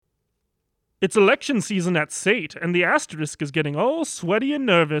It's election season at Sate, and the Asterisk is getting all sweaty and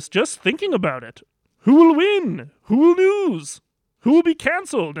nervous just thinking about it. Who will win? Who will lose? Who will be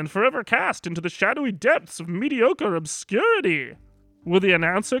cancelled and forever cast into the shadowy depths of mediocre obscurity? Will the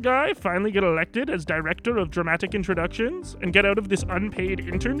announcer guy finally get elected as director of dramatic introductions and get out of this unpaid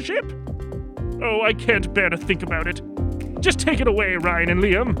internship? Oh, I can't bear to think about it. Just take it away, Ryan and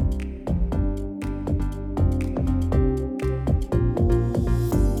Liam.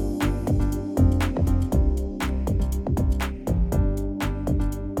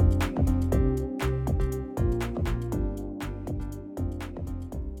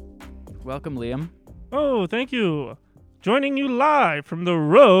 Welcome, Liam. Oh, thank you. Joining you live from the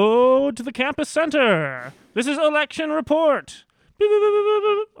road to the campus center. This is Election Report.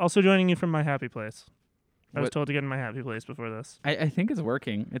 Also joining you from my happy place. I was told to get in my happy place before this. I think it's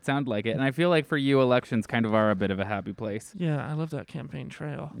working. It sounded like it. And I feel like for you, elections kind of are a bit of a happy place. Yeah, I love that campaign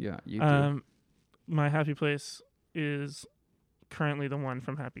trail. Yeah, you do. My happy place is currently the one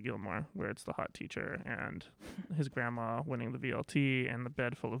from Happy Gilmore, where it's the hot teacher and his grandma winning the VLT and the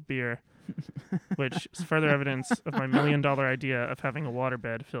bed full of beer, which is further evidence of my $1 million idea of having a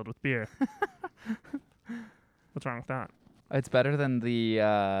waterbed filled with beer. What's wrong with that? It's better than the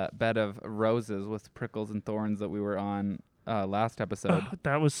bed of roses with prickles and thorns that we were on last episode. Oh,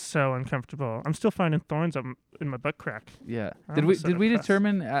 that was so uncomfortable. I'm still finding thorns in my butt crack. Yeah. Did we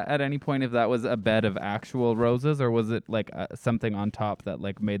determine at any point if that was a bed of actual roses or was it like something on top that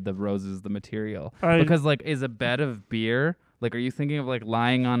like made the roses the material? Because like is a bed of beer, like are you thinking of like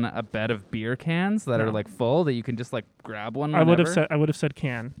lying on a bed of beer cans that are like full that you can just like grab one whenever? I would have said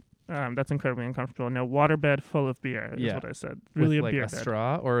can. That's incredibly uncomfortable. No, waterbed full of beer is what I said. Really with, a beer like a bed.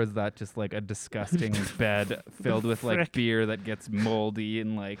 straw, or is that just like a disgusting bed filled with like beer that gets moldy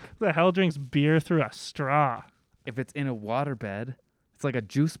and like... Who the hell drinks beer through a straw? If it's in a waterbed, it's like a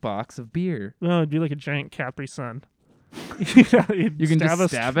juice box of beer. No, it'd be like a giant Capri Sun. You can just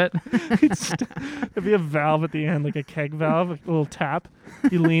stab it? There'd be a valve at the end, like a keg valve, like a little tap.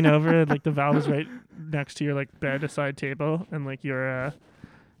 You lean over, and like the valve is right next to your like bedside table, and like your...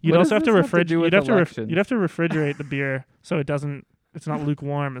 You'd also have to refrigerate. You'd have to refrigerate the beer so it's not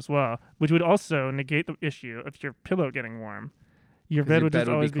lukewarm as well, which would also negate the issue of your pillow getting warm. Your bed would just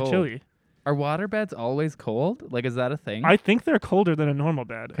always be chilly. Are water beds always cold? Like, is that a thing? I think they're colder than a normal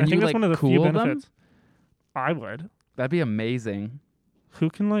bed. I think that's one of the few benefits. I would. That'd be amazing. Who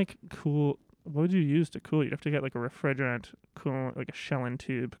can like cool? What would you use to cool? You'd have to get like a refrigerant cool, like a shell and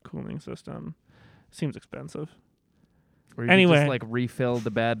tube cooling system. Seems expensive. Or you just like refill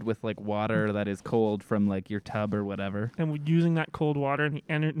the bed with like water that is cold from like your tub or whatever. And using that cold water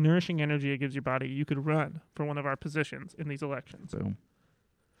and the nourishing energy it gives your body, you could run for one of our positions in these elections. Boom.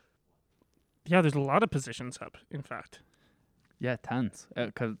 Yeah, there's a lot of positions up, in fact. Yeah, tons.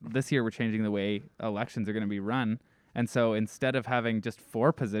 Because this year we're changing the way elections are going to be run. And so instead of having just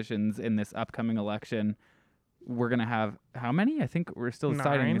 4 positions in this upcoming election, we're going to have how many? I think we're still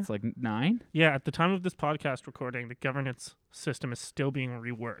deciding. It's like 9? Yeah, at the time of this podcast recording, the governance system is still being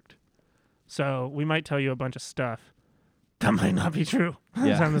reworked. So we might tell you a bunch of stuff that might not be true by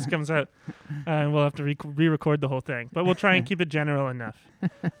the time this comes out. And we'll have to re-record the whole thing. But we'll try and keep it general enough.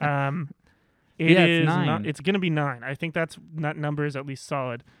 It's 9. It's going to be 9. I think that number is at least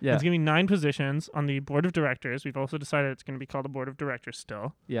solid. Yeah. It's going to be 9 positions on the board of directors. We've also decided it's going to be called the board of directors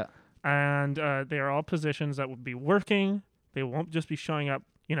still. Yeah. And they are all positions that will be working. They won't just be showing up,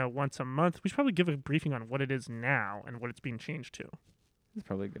 once a month. We should probably give a briefing on what it is now and what it's being changed to. That's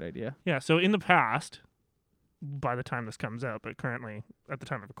probably a good idea. Yeah, so in the past, by the time this comes out, but currently at the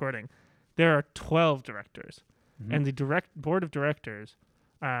time of recording, there are 12 directors. Mm-hmm. And the board of directors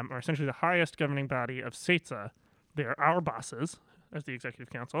are essentially the highest governing body of Saitsa. They are our bosses as the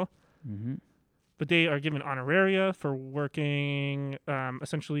executive council. Mm-hmm. But they are given honoraria for working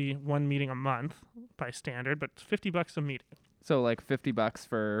essentially 1 meeting a month by standard, but it's $50 a meeting. So like $50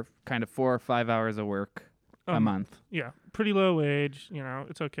 for kind of 4 or 5 hours of work a month. Yeah, pretty low wage.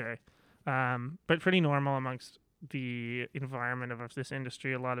 It's okay, but pretty normal amongst the environment of this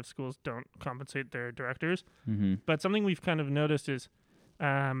industry. A lot of schools don't compensate their directors, but something we've kind of noticed is.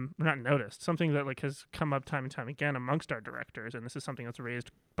 Something that like has come up time and time again amongst our directors, and this is something that's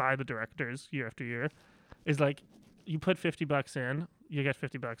raised by the directors year after year, is like you put $50 in, you get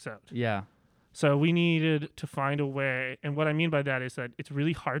 $50 out. Yeah. So we needed to find a way, and what I mean by that is that it's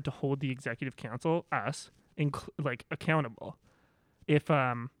really hard to hold the executive council, us, accountable if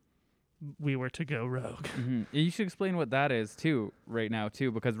we were to go rogue. Mm-hmm. You should explain what that is too, right now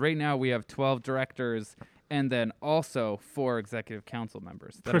too, because right now we have 12 directors and then also 4 executive council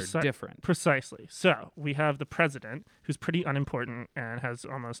members that are different. Precisely. So we have the president, who's pretty unimportant and has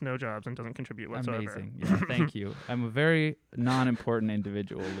almost no jobs and doesn't contribute whatsoever. Amazing. Yeah, thank you. I'm a very non-important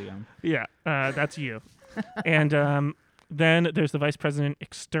individual, Liam. Yeah, that's you. And then there's the vice president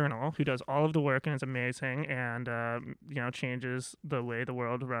external, who does all of the work and is amazing and changes the way the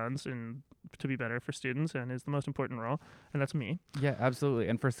world runs and to be better for students and is the most important role. And that's me. Yeah, absolutely.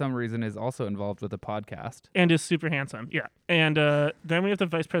 And for some reason is also involved with a podcast. And is super handsome. Yeah. And then we have the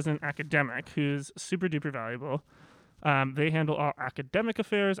vice president academic, who's super duper valuable. They handle all academic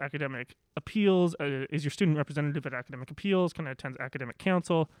affairs, academic appeals, is your student representative at academic appeals, kind of attends academic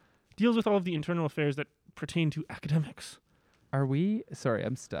council, deals with all of the internal affairs that pertain to academics. Sorry,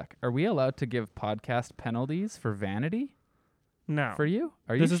 I'm stuck. Are we allowed to give podcast penalties for vanity? No. For you?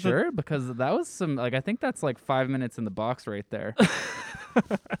 Are you sure? Because that was I think that's like 5 minutes in the box right there.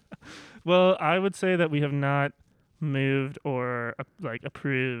 Well, I would say that we have not moved or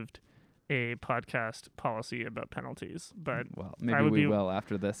approved a podcast policy about penalties, but well, maybe we will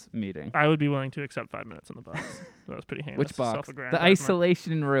after this meeting. I would be willing to accept 5 minutes in the box. That was pretty heinous. Which box? The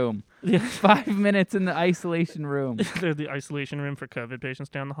isolation room. Yeah. 5 minutes in the isolation room. They're the isolation room for COVID patients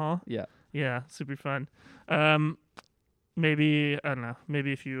down the hall. Yeah. Yeah, super fun. Maybe I don't know.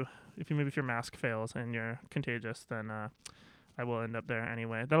 Maybe if your mask fails and you're contagious, then I will end up there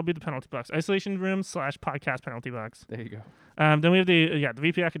anyway. That'll be the penalty box. Isolation room / podcast penalty box. There you go. Then we have the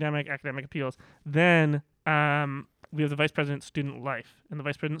VP academic appeals. Then we have the vice president student life, and the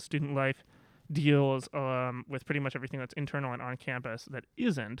vice president student life deals with pretty much everything that's internal and on campus that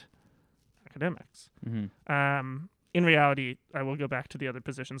isn't academics. Mm-hmm. In reality, I will go back to the other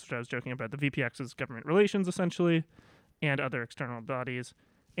positions which I was joking about. The VPX is government relations essentially, and other external bodies.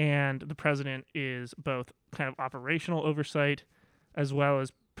 And the president is both kind of operational oversight as well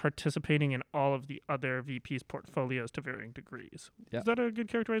as participating in all of the other VP's portfolios to varying degrees. Yep. Is that a good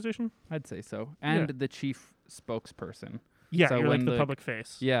characterization? I'd say so. And the chief spokesperson. Yeah, so you're like the public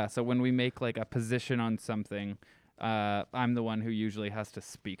face. Yeah, so when we make like a position on something, I'm the one who usually has to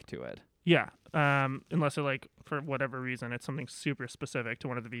speak to it. Yeah, unless it for whatever reason, it's something super specific to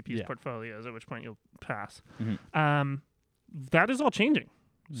one of the VP's portfolios, at which point you'll pass. Mm-hmm. That is all changing.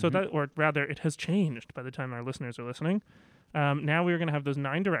 So or rather, it has changed by the time our listeners are listening. Now we are going to have those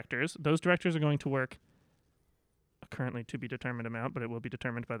 9 directors. Those directors are going to work a currently to be determined amount, but it will be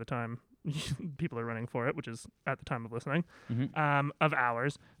determined by the time people are running for it, which is at the time of listening, of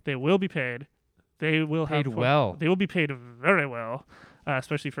hours. They will be paid. They will paid well. They will be paid very well,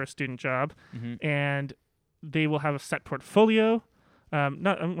 especially for a student job. Mm-hmm. And they will have a set portfolio.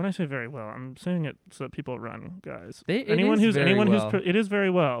 When I say very well, I'm saying it so that people run, guys. It is very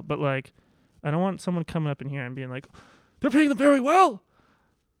well, but I don't want someone coming up in here and being like, they're paying them very well.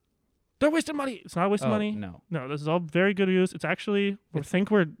 They're wasting money. It's not wasting money. No, this is all very good use. It's actually,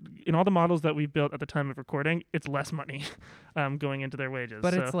 we're in all the models that we've built at the time of recording, it's less money going into their wages.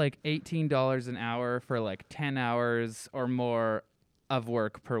 But it's like $18 an hour for 10 hours or more of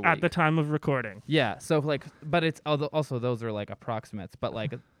work per week at the time of recording. Yeah, so but it's also those are approximates, but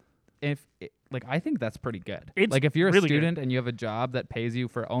I think that's pretty good. It's if you're a really student good. And you have a job that pays you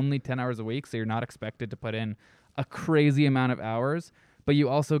for only 10 hours a week, so you're not expected to put in a crazy amount of hours, but you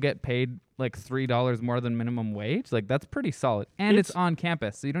also get paid $3 more than minimum wage, that's pretty solid. And it's on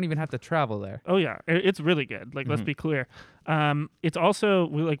campus, so you don't even have to travel there. Oh yeah, it's really good. Let's be clear. It's also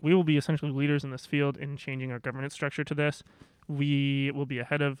we will be essentially leaders in this field in changing our governance structure to this. We will be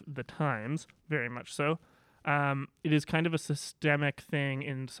ahead of the times, very much so. It is kind of a systemic thing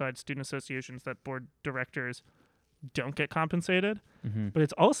inside student associations that board directors don't get compensated, but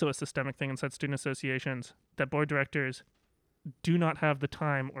it's also a systemic thing inside student associations that board directors do not have the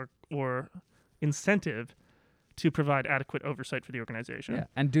time or incentive to provide adequate oversight for the organization. Yeah,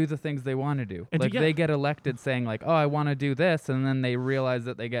 and do the things they want to do. And they get elected saying oh, I want to do this, and then they realize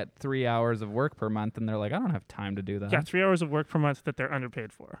that they get 3 hours of work per month, and they're like, I don't have time to do that. Yeah, 3 hours of work per month that they're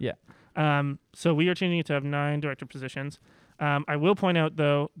underpaid for. Yeah. So we are changing it to have 9 director positions. I will point out,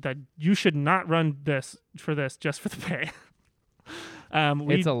 though, that you should not run this just for the pay.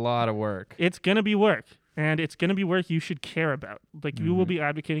 It's a lot of work. It's going to be work. And it's going to be work you should care about. You will be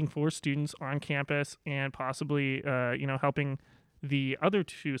advocating for students on campus and possibly, helping the other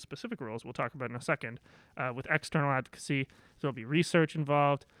 2 specific roles we'll talk about in a second with external advocacy. There'll be research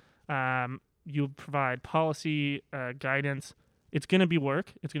involved. You'll provide policy guidance. It's going to be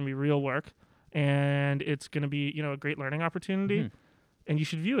work. It's going to be real work. And it's going to be, a great learning opportunity. And you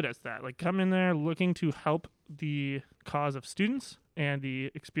should view it as that. Come in there looking to help the cause of students and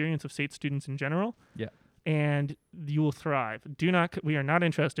the experience of SAIT students in general. Yeah. And you will thrive. We are not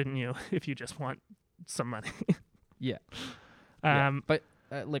interested in you if you just want some money. Yeah. Yeah. But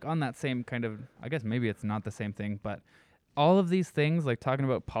like on that same kind of, I guess maybe it's not the same thing, but all of these things, like talking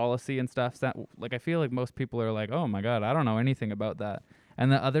about policy and stuff, that like I feel like most people are like, oh my God, I don't know anything about that.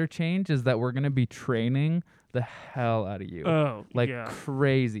 And the other change is that we're going to be training the hell out of you. Oh, like yeah.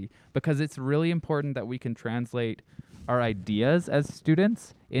 crazy. Because it's really important that we can translate our ideas as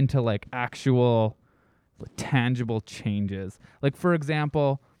students into like actual tangible changes. Like, for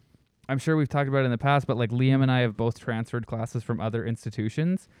example, I'm sure we've talked about it in the past, but like Liam and I have both transferred classes from other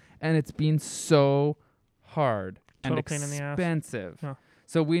institutions, and it's been so hard Total and pain in the ass. expensive. Yeah.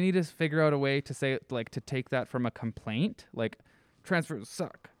 So we need to figure out a way to say, like, to take that from a complaint, like transfers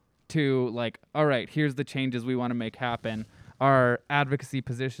suck, to like, all right, here's the changes we want to make happen. Our advocacy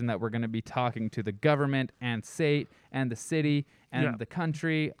position that we're going to be talking to the government and state and the city and the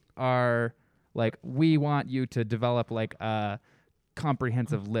country are like, we want you to develop like a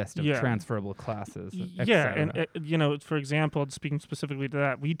comprehensive list of transferable classes. Yeah, and you know, for example, speaking specifically to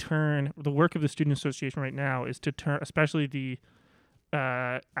that, the work of the student association right now is to turn, especially the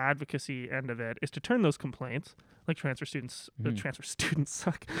advocacy end of it, is to turn those complaints, like transfer students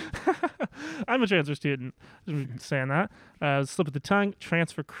suck. I'm a transfer student. Saying that, slip of the tongue.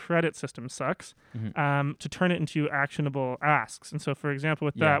 Transfer credit system sucks. To turn it into actionable asks. And so, for example,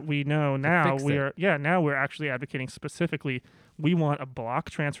 with that, we know now we're actually advocating specifically. We want a block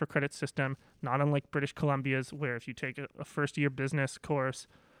transfer credit system, not unlike British Columbia's, where if you take a first-year business course,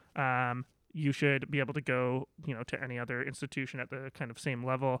 you should be able to go, you know, to any other institution at the kind of same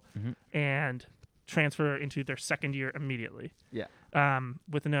level and transfer into their second year immediately. Yeah.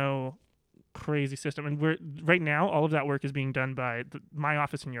 With no crazy system. And right now, all of that work is being done by my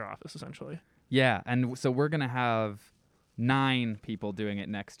office and your office, essentially. Yeah, and so we're going to have 9 people doing it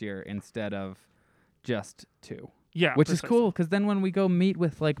next year instead of just 2. Yeah, which is cool, because then when we go meet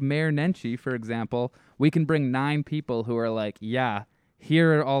with like Mayor Nenshi, for example, we can bring 9 people who are like, yeah,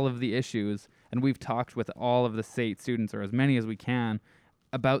 here are all of the issues, and we've talked with all of the state students, or as many as we can,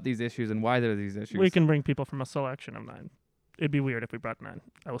 about these issues and why there are these issues. We can bring people from a selection of 9. It'd be weird if we brought 9.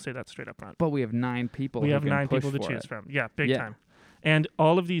 I will say that straight up front. But we have 9 people. We have 9 people to choose from. Yeah, big time. And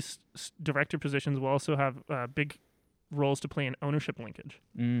all of these director positions will also have big roles to play in ownership linkage.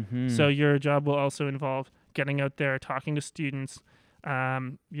 So your job will also involve getting out there, talking to students,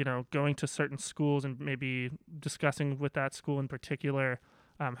 you know, going to certain schools and maybe discussing with that school in particular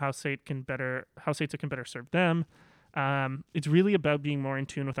how Saitsa can better serve them. It's really about being more in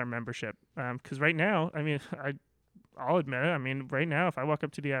tune with our membership. Because right now, I mean, I'll admit it. I mean, right now, if I walk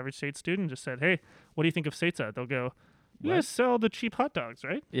up to the average Saitsa student and just said, "Hey, what do you think of Saitsa?" They'll go, "You guys sell the cheap hot dogs,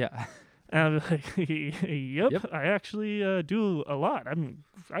 right?" Yeah. And I'm like, yep, I actually do a lot.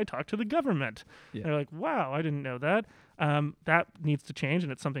 I talk to the government. Yeah. They're like, wow, I didn't know that. That needs to change,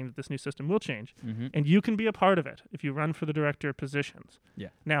 and it's something that this new system will change. And you can be a part of it if you run for the director positions. Yeah.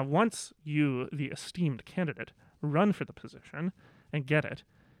 Now, once you, the esteemed candidate, run for the position and get it,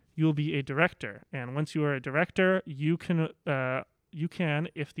 you'll be a director. And once you are a director, you can,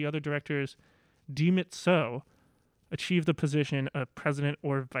 if the other directors deem it so, achieve the position of president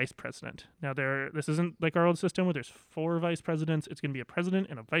or vice president. Now, this isn't like our old system where there's 4 vice presidents. It's going to be a president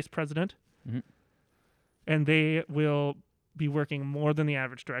and a vice president. And they will be working more than the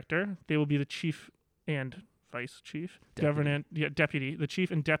average director. They will be the chief and vice chief, deputy, the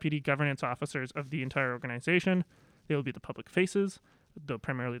chief and deputy governance officers of the entire organization. They will be the public faces, though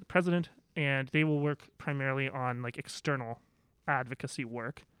primarily the president, and they will work primarily on like external advocacy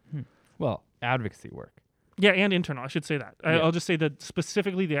work. Well, advocacy work. Yeah, and internal. I should say that. I'll just say that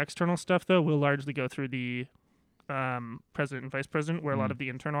specifically the external stuff, though, will largely go through the president and vice president, where a lot of the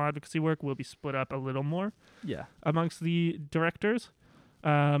internal advocacy work will be split up a little more amongst the directors.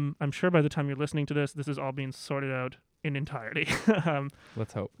 I'm sure by the time you're listening to this is all being sorted out in entirety.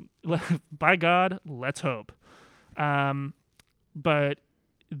 Let's hope. By God, let's hope. But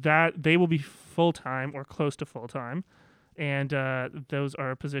that they will be full-time or close to full-time. And those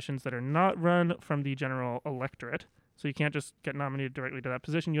are positions that are not run from the general electorate. So you can't just get nominated directly to that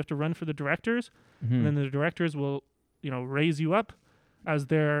position. You have to run for the directors, and then the directors will, raise you up as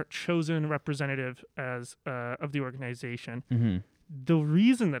their chosen representative of the organization. The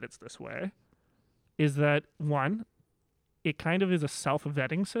reason that it's this way is that, one, it kind of is a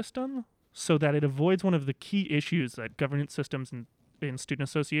self-vetting system so that it avoids one of the key issues that governance systems in student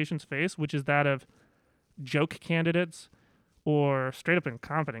associations face, which is that of joke candidates or straight up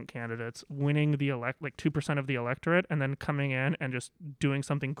incompetent candidates winning the 2% of the electorate and then coming in and just doing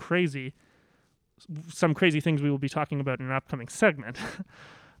something crazy, some crazy things we will be talking about in an upcoming segment,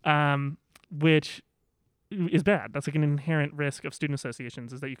 which is bad. That's like an inherent risk of student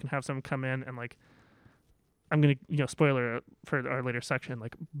associations, is that you can have someone come in and I'm gonna spoiler for our later section,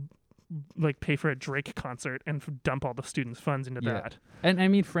 like pay for a Drake concert and dump all the students' funds into that. And I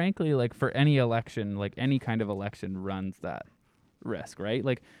mean, frankly, like for any election, like any kind of election runs that risk, right?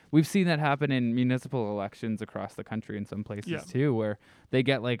 Like we've seen that happen in municipal elections across the country in some places too, where they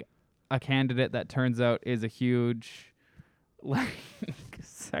get like a candidate that turns out is a huge like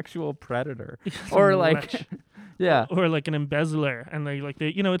sexual predator or like or like an embezzler, and they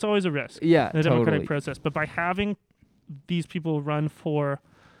it's always a risk. Yeah, in the democratic process. But by having these people run for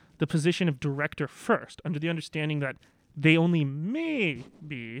the position of director first, under the understanding that they only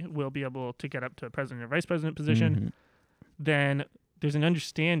will be able to get up to a president or vice president position, then there's an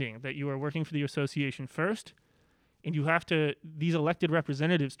understanding that you are working for the association first, and you have to, these elected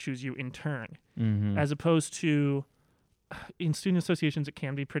representatives choose you in turn, as opposed to, in student associations, it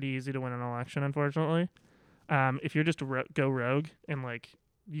can be pretty easy to win an election, unfortunately. If you're just go rogue and like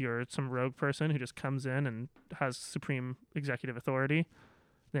you're some rogue person who just comes in and has supreme executive authority,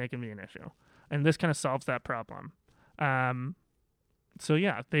 then it can be an issue. And this kind of solves that problem. So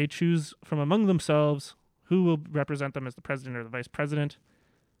yeah, they choose from among themselves who will represent them as the president or the vice president,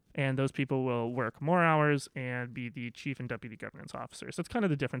 and those people will work more hours and be the chief and deputy governance officers. That's kind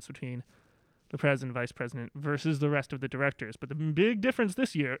of the difference between the president, vice president versus the rest of the directors. But the big difference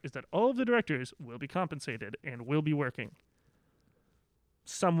this year is that all of the directors will be compensated and will be working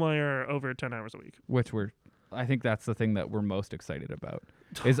somewhere over 10 hours a week. I think that's the thing that we're most excited about,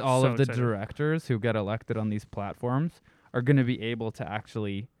 is all of the directors who get elected on these platforms are going to be able to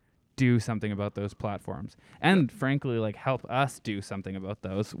actually do something about those platforms and frankly, like help us do something about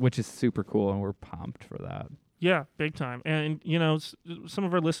those, which is super cool. And we're pumped for that. Yeah, big time. And, some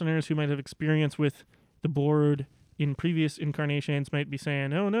of our listeners who might have experience with the board in previous incarnations might be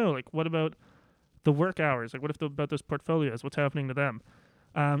saying, oh no, like what about the work hours? Like what if about those portfolios? What's happening to them?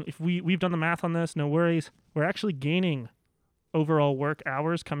 If we've done the math on this, no worries. We're actually gaining overall work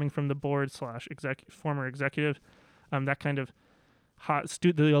hours coming from the board / former executive, that kind of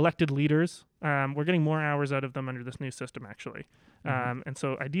the elected leaders. We're getting more hours out of them under this new system, actually. And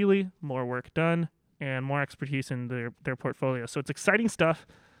so ideally, more work done and more expertise in their portfolio. So it's exciting stuff.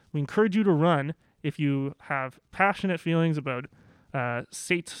 We encourage you to run if you have passionate feelings about the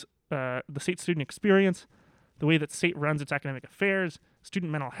SAIT student experience, the way that SAIT runs its academic affairs,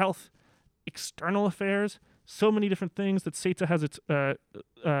 student mental health, external affairs, so many different things that Saitsa has its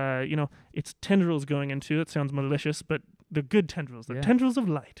tendrils going into. It sounds malicious, but they're good tendrils. They're tendrils of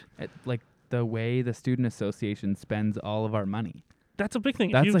light. Like the way the student association spends all of our money. That's a big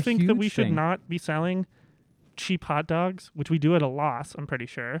thing. If you think that we should not be selling cheap hot dogs, which we do at a loss, I'm pretty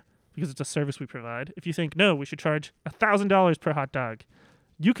sure, because it's a service we provide. If you think, no, we should charge $1,000 per hot dog,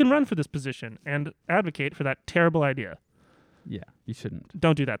 you can run for this position and advocate for that terrible idea. Yeah, you shouldn't.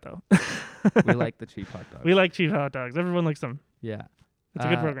 Don't do that, though. We like the cheap hot dogs. We like cheap hot dogs. Everyone likes them. Yeah. It's a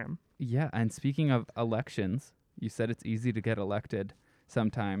good program. Yeah, and speaking of elections, you said it's easy to get elected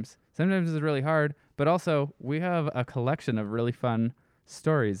sometimes. Sometimes it's really hard, but also we have a collection of really fun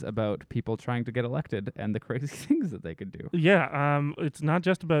stories about people trying to get elected and the crazy things that they could do. Yeah, it's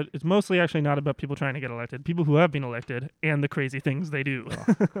mostly actually not about people trying to get elected, people who have been elected and the crazy things they do.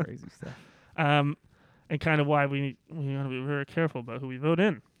 Oh, crazy stuff. And kind of why we want to be very careful about who we vote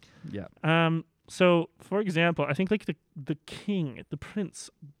in. Yeah. So, for example, I think like the king, the prince,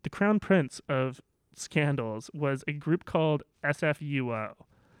 the crown prince of scandals was a group called SFUO,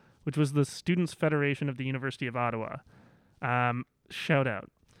 which was the Students' Federation of the University of Ottawa. Shout out.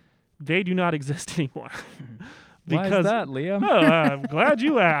 They do not exist anymore. Why is that, Liam? I'm glad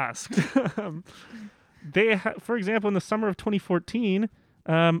you asked. For example, in the summer of 2014,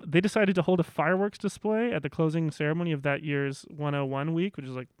 they decided to hold a fireworks display at the closing ceremony of that year's 101 week, which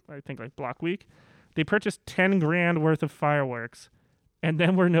is like Block Week. They purchased $10,000 worth of fireworks, and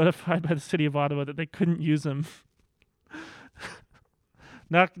then were notified by the city of Ottawa that they couldn't use them.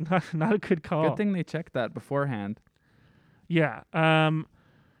 Not a good call. Good thing they checked that beforehand. Yeah.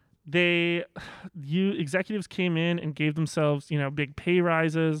 Executives came in and gave themselves, big pay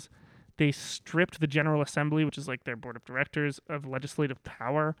rises. They stripped the General Assembly, which is like their board of directors, of legislative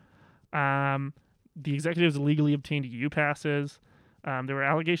power. The executives illegally obtained U passes. There were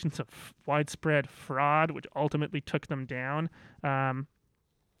allegations of widespread fraud, which ultimately took them down. A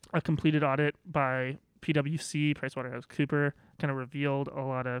completed audit by PwC, PricewaterhouseCoopers, kind of revealed a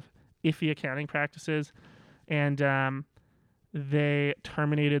lot of iffy accounting practices. And they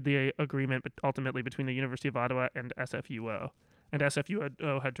terminated the agreement ultimately between the University of Ottawa and SFUO. And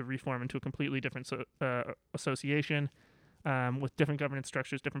SFUO had to reform into a completely different association with different governance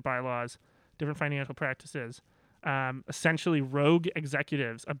structures, different bylaws, different financial practices. essentially rogue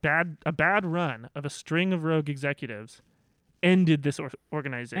executives, a bad run of a string of rogue executives ended this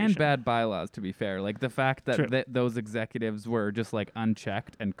organization. And bad bylaws, to be fair. Like the fact True. that those executives were just like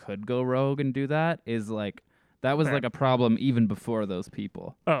unchecked and could go rogue and do that is like, that was Fair. like a problem even before those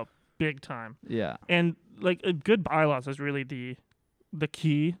people. Oh, big time. Yeah. And like good bylaws is really the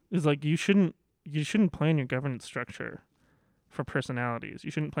key. Is like you shouldn't plan your governance structure for personalities.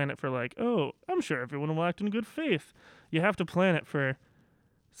 You shouldn't plan it for like, oh, I'm sure everyone will act in good faith. You have to plan it for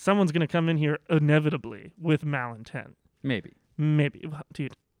someone's going to come in here inevitably with malintent. Maybe. Well,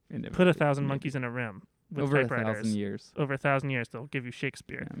 dude, put 1,000 monkeys in a room with over typewriters. 1,000 years. Over 1,000 years, they'll give you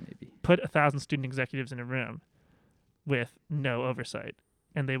Shakespeare. Yeah, maybe. Put 1,000 student executives in a room with no oversight,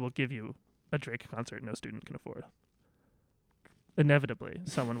 and they will give you a Drake concert no student can afford. Inevitably,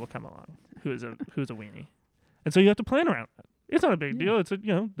 someone will come along who's a weenie, and so you have to plan around that. It's not a big deal. It's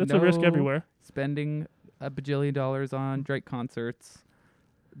that's a risk everywhere. Spending $1 bajillion on Drake concerts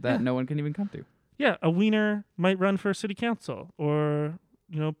that no one can even come to. Yeah, a wiener might run for city council or,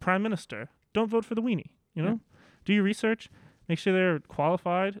 prime minister. Don't vote for the weenie, Do your research. Make sure they're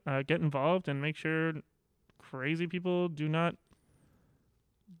qualified. Get involved and make sure crazy people do not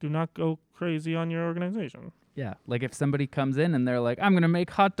go crazy on your organization. Yeah, like if somebody comes in and they're like, I'm going to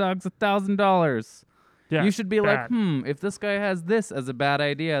make hot dogs $1,000. Yeah, you should be bad. like, if this guy has this as a bad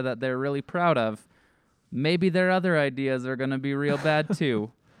idea that they're really proud of, maybe their other ideas are going to be real bad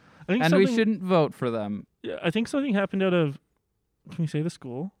too. And we shouldn't vote for them. Yeah, I think something happened out of, can we say the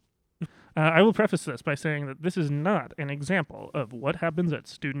school? I will preface this by saying that this is not an example of what happens at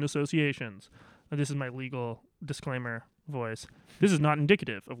student associations. This is my legal disclaimer voice. This is not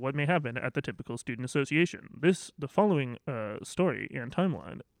indicative of what may happen at the typical student association. The following story and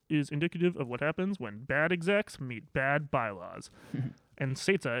timeline is indicative of what happens when bad execs meet bad bylaws. And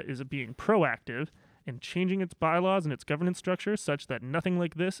Saitsa is being proactive and changing its bylaws and its governance structure such that nothing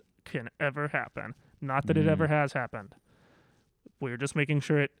like this can ever happen. Not that it ever has happened. We're just making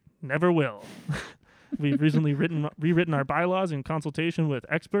sure it never will. We've recently rewritten our bylaws in consultation with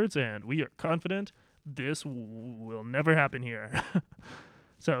experts, and we are confident this will never happen here.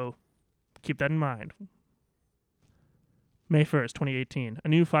 So keep that in mind. May 1st, 2018, a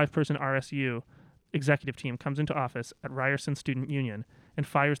new 5-person RSU executive team comes into office at Ryerson Student Union and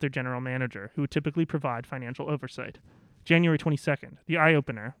fires their general manager, who would typically provide financial oversight. January 22nd, the Eye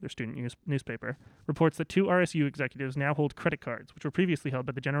Opener, their student newspaper, reports that 2 RSU executives now hold credit cards, which were previously held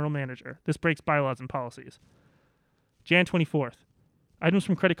by the general manager. This breaks bylaws and policies. Jan 24th, items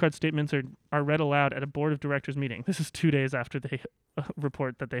from credit card statements are read aloud at a board of directors meeting. This is 2 days after they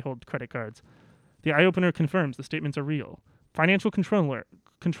report that they hold credit cards. The Eye Opener confirms the statements are real. Financial controller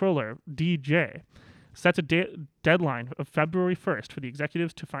DJ sets a deadline of February 1st for the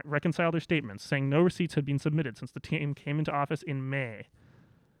executives to reconcile their statements, saying no receipts had been submitted since the team came into office in May.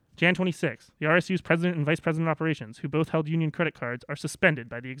 Jan 26th, the RSU's president and vice president of operations, who both held union credit cards, are suspended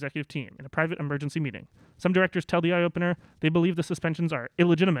by the executive team in a private emergency meeting. Some directors tell the Eye Opener they believe the suspensions are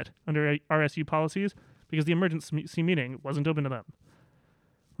illegitimate under RSU policies because the emergency meeting wasn't open to them.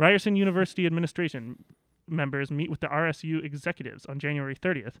 Ryerson University administration members meet with the RSU executives on January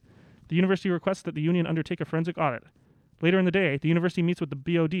 30th. The university requests that the union undertake a forensic audit. Later in the day, the university meets with the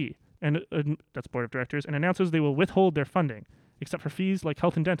BOD, and that's board of directors, and announces they will withhold their funding, except for fees like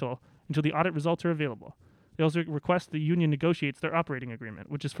health and dental, until the audit results are available. They also request the union negotiates their operating agreement,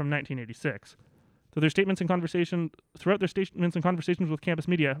 which is from 1986. Throughout their statements and conversations with campus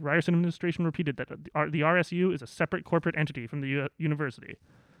media, Ryerson administration repeated that the RSU is a separate corporate entity from the university.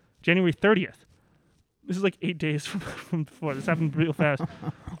 January 30th. This is like 8 days from before. This happened real fast.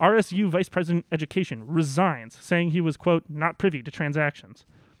 RSU Vice President Education resigns, saying he was, quote, not privy to transactions.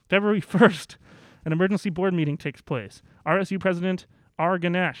 February 1st, an emergency board meeting takes place. RSU President R.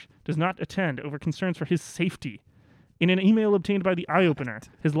 Ganesh does not attend over concerns for his safety. In an email obtained by the Eye Opener,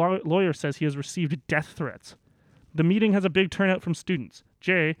 his lawyer says he has received death threats. The meeting has a big turnout from students.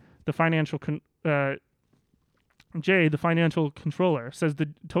 Jay, the financial controller, says the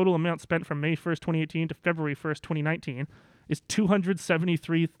total amount spent from May 1st, 2018 to February 1st, 2019 is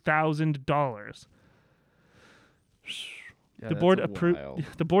 $273,000. Yeah, the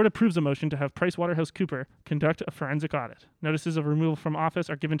board approves a motion to have PricewaterhouseCoopers conduct a forensic audit. Notices of removal from office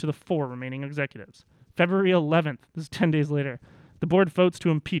are given to the 4 remaining executives. February 11th, this is 10 days later, the board votes to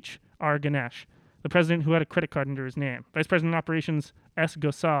impeach R. Ganesh, the president who had a credit card under his name. Vice President of Operations S.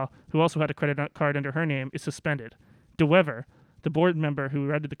 Gosal, who also had a credit card under her name, is suspended. DeWever, the board member who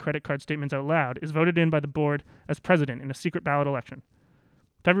read the credit card statements out loud, is voted in by the board as president in a secret ballot election.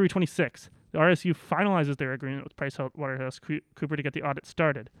 February 26th, the RSU finalizes their agreement with PricewaterhouseCoopers to get the audit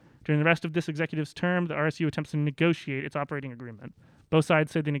started. During the rest of this executive's term, the RSU attempts to negotiate its operating agreement. Both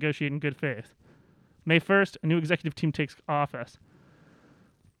sides say they negotiate in good faith. May 1st, a new executive team takes office.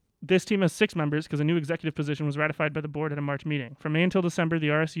 This team has 6 members because a new executive position was ratified by the board at a March meeting. From May until December, the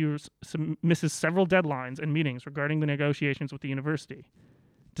RSU misses several deadlines and meetings regarding the negotiations with the university.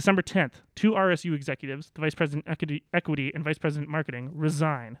 December 10th, 2 RSU executives, the Vice President Equity and Vice President Marketing,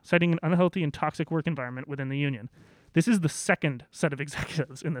 resign, citing an unhealthy and toxic work environment within the union. This is the second set of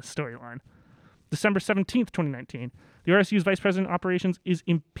executives in this storyline. December 17th, 2019, the RSU's Vice President Operations is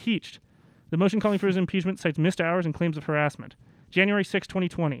impeached. The motion calling for his impeachment cites missed hours and claims of harassment. January 6,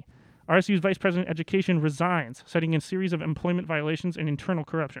 2020, RSU's Vice President Education resigns, citing a series of employment violations and internal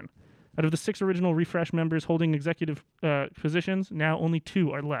corruption. Out of the 6 original Refresh members holding executive positions, now only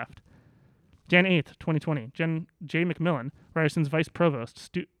 2 are left. Jan 8th, 2020, J. McMillan, Ryerson's Vice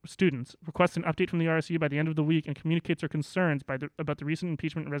Provost, students, requests an update from the RSU by the end of the week and communicates her concerns about the recent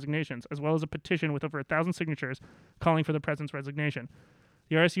impeachment and resignations, as well as a petition with over 1,000 signatures calling for the president's resignation.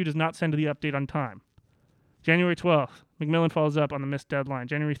 The RSU does not send the update on time. January 12th, McMillan follows up on the missed deadline.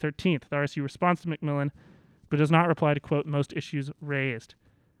 January 13th, the RSU responds to McMillan, but does not reply to, quote, most issues raised.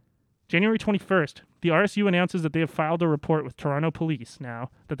 January 21st, the RSU announces that they have filed a report with Toronto Police now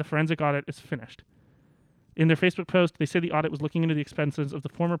that the forensic audit is finished. In their Facebook post, they say the audit was looking into the expenses of the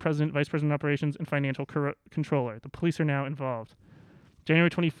former president, vice president of operations, and financial controller. The police are now involved. January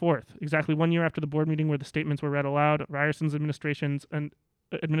 24th, exactly 1 year after the board meeting where the statements were read aloud, Ryerson's administration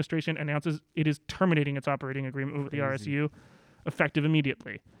announces it is terminating its operating agreement with the RSU, effective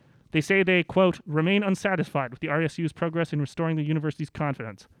immediately. They say they, quote, remain unsatisfied with the RSU's progress in restoring the university's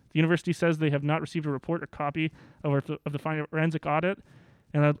confidence. The university says they have not received a report or copy of the forensic audit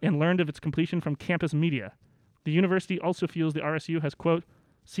and learned of its completion from campus media. The university also feels the RSU has, quote,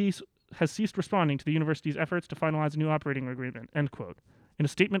 ceased responding to the university's efforts to finalize a new operating agreement, end quote. In a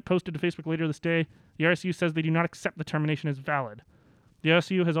statement posted to Facebook later this day, the RSU says they do not accept the termination as valid. The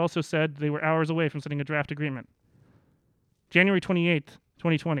RSU has also said they were hours away from setting a draft agreement. January 28th,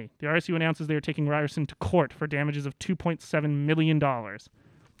 2020, the RSU announces they are taking Ryerson to court for damages of $2.7 million.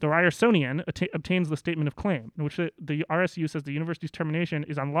 The Ryersonian obtains the statement of claim, in which the RSU says the university's termination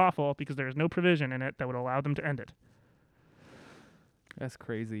is unlawful because there is no provision in it that would allow them to end it. That's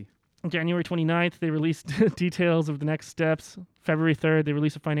crazy. January 29th, they released details of the next steps. February 3rd, they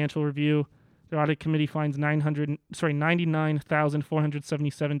release a financial review. The audit committee finds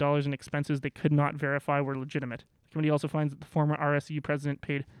 $99,477 in expenses they could not verify were legitimate. The committee also finds that the former RSU president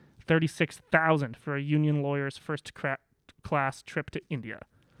paid $36,000 for a union lawyer's first-class trip to India.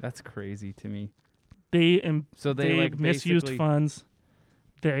 That's crazy to me. They misused funds.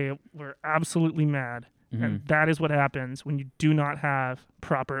 They were absolutely mad. Mm-hmm. And that is what happens when you do not have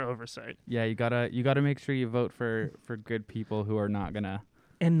proper oversight. Yeah, you gotta make sure you vote for good people who are not gonna.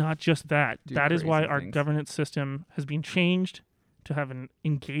 And not just that. That is why our governance system has been changed to have an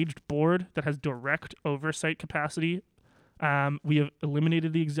engaged board that has direct oversight capacity. We have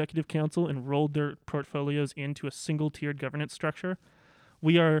eliminated the executive council and rolled their portfolios into a single-tiered governance structure.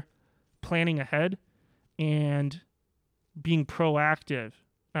 We are planning ahead and being proactive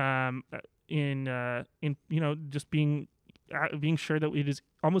in just being sure that it is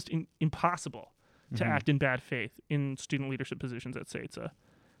almost impossible to act in bad faith in student leadership positions at Saitsa.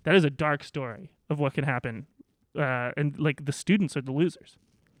 That is a dark story of what can happen, and like the students are the losers.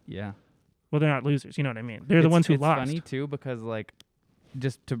 Yeah. Well, they're not losers. You know what I mean? They're the ones who lost. It's funny too because like,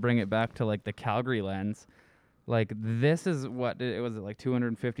 just to bring it back to like the Calgary lens, like this is what it was, like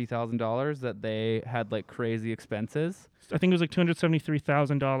 $250,000 that they had like crazy expenses. I think it was like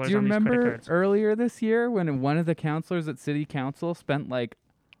 $273,000. Do you remember earlier this year when one of the counselors at City Council spent like,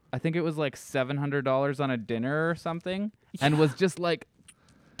 I think it was like $700 on a dinner or something, and was just like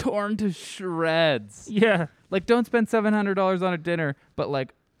torn to shreds. Yeah. Like, don't spend $700 on a dinner, but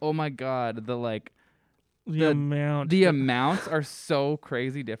like, oh my God, the amounts are so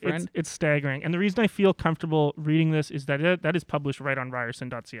crazy different. It's staggering. And the reason I feel comfortable reading this is that that is published right on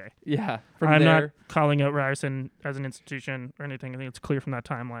ryerson.ca. Yeah. I'm not calling out Ryerson as an institution or anything. I think it's clear from that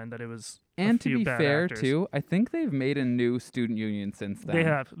timeline that it was and a few bad actors. And to be fair, actors. Too, I think they've made a new student union since then. They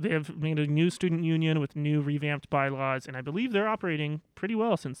have. They have made a new student union with new revamped bylaws, and I believe they're operating pretty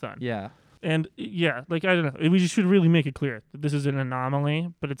well since then. Yeah. And yeah, like, I don't know, we should really make it clear that this is an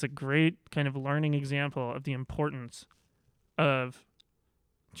anomaly, but it's a great kind of learning example of the importance of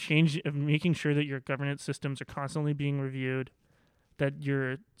making sure that your governance systems are constantly being reviewed, that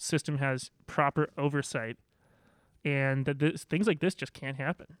your system has proper oversight, and that things like this just can't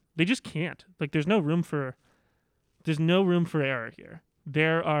happen. They just can't. Like, there's no room for error here.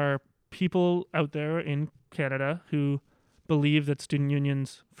 There are people out there in Canada who believe that student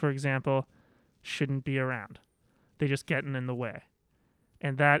unions, for example, shouldn't be around. They just getting in the way.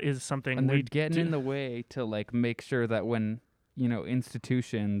 And that is something and they're getting in the way to like make sure that when,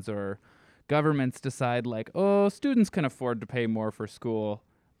 institutions or governments decide like, oh, students can afford to pay more for school,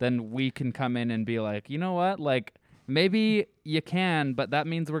 then we can come in and be like, you know what? Like maybe you can, but that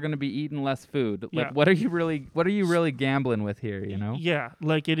means we're going to be eating less food. Yeah. Like what are you really gambling with here, Yeah,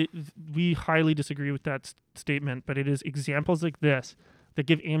 like we highly disagree with that statement, but it is examples like this that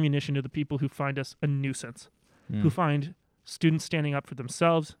give ammunition to the people who find us a nuisance, who find students standing up for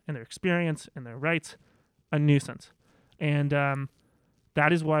themselves and their experience and their rights a nuisance. And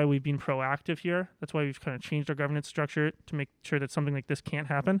that is why we've been proactive here. That's why we've kind of changed our governance structure to make sure that something like this can't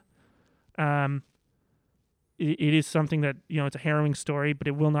happen. It is something that, it's a harrowing story, but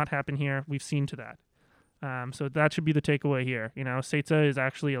it will not happen here. We've seen to that. So that should be the takeaway here. Saitsa is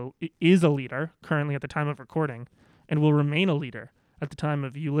actually a leader currently at the time of recording and will remain a leader at the time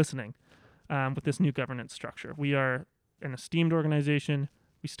of you listening with this new governance structure. We are an esteemed organization.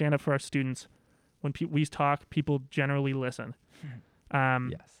 We stand up for our students. When we talk, people generally listen.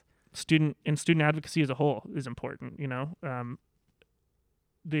 Yes. Student advocacy as a whole is important.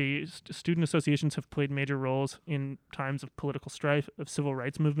 The student associations have played major roles in times of political strife, of civil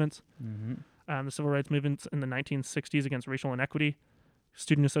rights movements. The civil rights movements in the 1960s against racial inequity.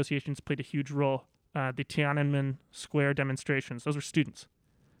 Student associations played a huge role. The Tiananmen Square demonstrations, those were students.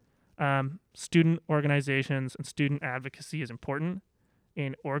 Student organizations and student advocacy is important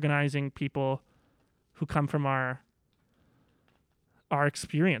in organizing people who come from our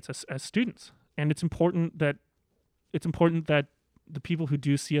experience as students. And it's important that the people who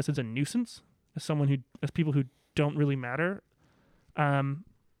do see us as a nuisance, as people who don't really matter,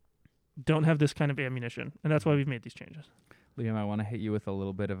 don't have this kind of ammunition. And that's why we've made these changes. Liam, I want to hit you with a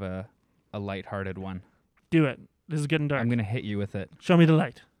little bit of a lighthearted one. Do it. This is getting dark. I'm going to hit you with it. Show me the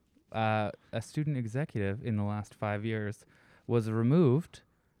light. A student executive in the last 5 years was removed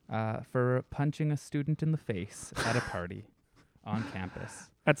for punching a student in the face at a party on campus.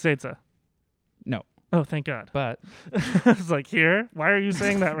 At Saitsa? No. Oh, thank God. But I was like, here? Why are you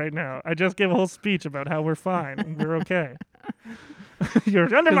saying that right now? I just gave a whole speech about how we're fine and we're okay.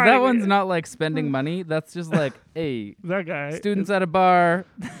 You're undermining that one's not like spending money. That's just like, hey, that guy. Students at a bar.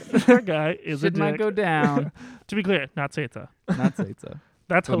 That guy is a dick. Should not go down. To be clear, not Saitsa. Not Saitsa.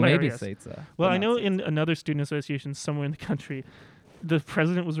 That's hilarious. Maybe Saitsa. Well, I know Saitsa. in another student association somewhere in the country, the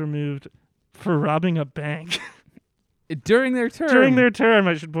president was removed for robbing a bank. During their term. During their term,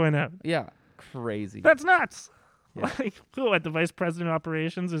 I should point out. Yeah. Crazy. That's nuts. Yeah. Like, cool. At the vice president of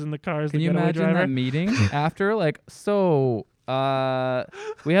operations is in the car as Can the you getaway imagine driver. that meeting after? Like, so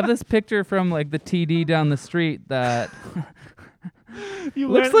we have this picture from like the TD down the street that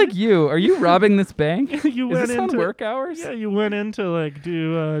looks like you. Are you robbing this bank? You Is went this into on work hours? Yeah, you went in to like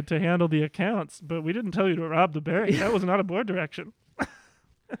do to handle the accounts, but we didn't tell you to rob the bank. That was not a board direction.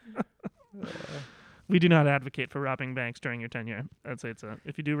 We do not advocate for robbing banks during your tenure. I'd say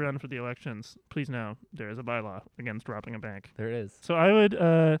if you do run for the elections, please know there is a bylaw against robbing a bank. There is. So I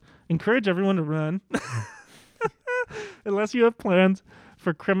would encourage everyone to run, unless you have plans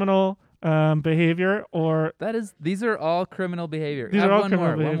for criminal behavior or. These are all criminal behavior. These are all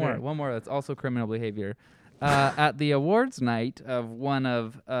criminal behavior. One more. That's also criminal behavior. At the awards night of one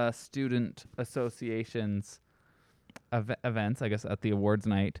of student association's events, I guess at the awards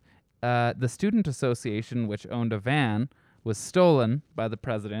night. The student association, which owned a van, was stolen by the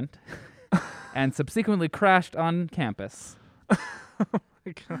president and subsequently crashed on campus. Oh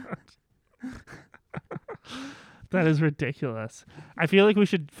my God. That is ridiculous. I feel like we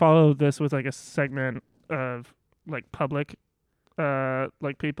should follow this with like a segment of like public,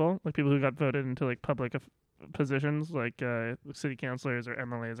 like people who got voted into like public positions, like city councilors or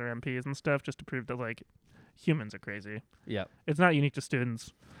MLAs or MPs and stuff, just to prove that like humans are crazy. Yep. It's not unique to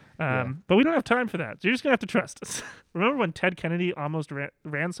students. But we don't have time for that. So you're just going to have to trust us. Remember when Ted Kennedy almost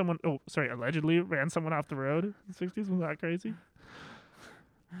allegedly ran someone off the road in the 60s? Was that crazy?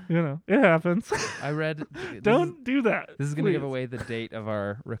 It happens. I read... Don't do that. This is going to give away the date of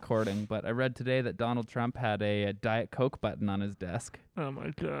our recording, but I read today that Donald Trump had a Diet Coke button on his desk. Oh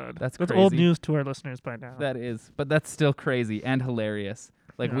my God. That's crazy. old news to our listeners by now. That is. But that's still crazy and hilarious.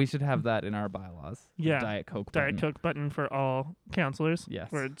 Like, Yeah. we should have that in our bylaws. Yeah. Diet Coke button. Diet Coke button for all counselors. Yes.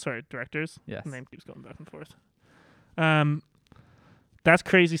 Or, directors. Yes. The name keeps going back and forth. That's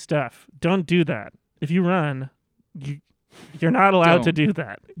crazy stuff. Don't do that. If you run, you're not allowed to do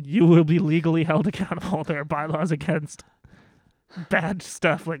that. You will be legally held accountable. There are bylaws against bad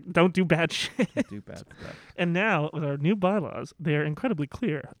stuff. Like, don't do bad shit. Do bad stuff. And now, with our new bylaws, they are incredibly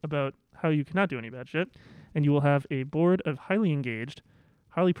clear about how you cannot do any bad shit. and you will have a board of highly engaged,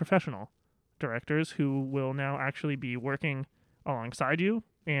 highly professional directors who will now actually be working alongside you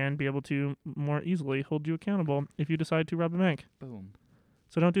and be able to more easily hold you accountable if you decide to rob a bank. Boom.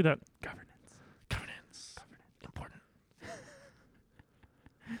 So don't do that. Governance. Important.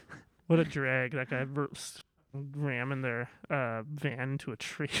 What a drag. That guy ramming their van into a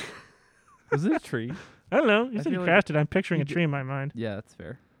tree. Was it a tree? I don't know. You I said he feel crashed it. I'm picturing a tree in my mind. Yeah, that's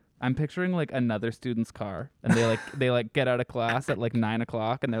fair. I'm picturing like another student's car, and they get out of class at like 9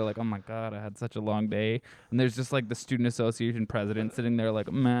 o'clock, and they're like, "Oh my god, I had such a long day." And there's just like the student association president sitting there,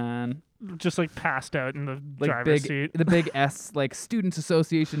 like, "Man," just like passed out in the like driver's seat. The big S like student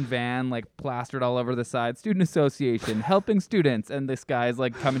association van, like plastered all over the side. Student association helping students, and this guy's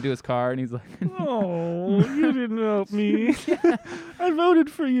like coming to his car, and he's like, "Oh, you didn't help me. I voted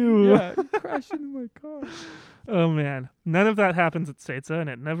for you." Yeah, crashed into my car. Oh man, none of that happens at Saitsa, and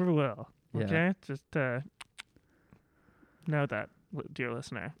it never will. Yeah. Okay, just know that, dear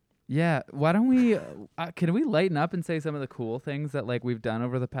listener. Yeah, why don't we? Can we lighten up and say some of the cool things that like we've done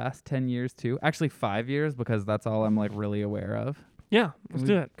over the past 10 years too? Actually, 5 years, because that's all I'm like really aware of. Yeah, let's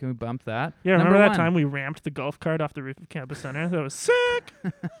do it. Can we bump that? Yeah, remember that time we ramped the golf cart off the roof of Campus Center? That was sick.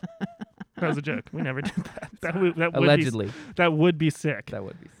 That was a joke. We never did that. That Allegedly. That would be sick. That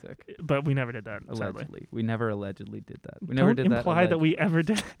would be sick. But we never did that. Allegedly. Sadly. We never allegedly did that. We Don't never did that. imply that we ever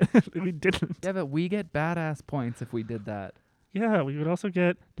did. We didn't. Yeah, but we get badass points if we did that. Yeah, we would also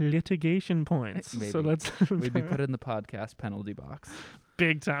get litigation points. Maybe. So let's We'd be put in the podcast penalty box.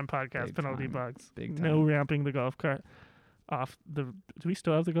 Big time podcast Big penalty time. box. Big time. No ramping the golf cart off the. Do we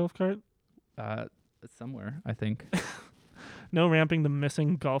still have the golf cart? Somewhere, I think. No ramping the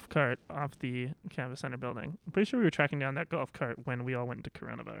missing golf cart off the Campus Center building. I'm pretty sure we were tracking down that golf cart when we all went into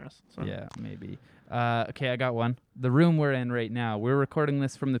coronavirus. So. Yeah, maybe. Okay, I got one. The room we're in right now, we're recording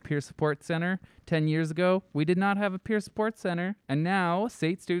this from the Peer Support Center. 10 years ago, we did not have a Peer Support Center. And now,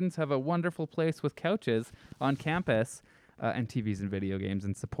 SAIT students have a wonderful place with couches on campus and TVs and video games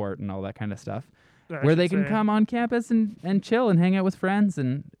and support and all that kind of stuff. Where they can come on campus and chill and hang out with friends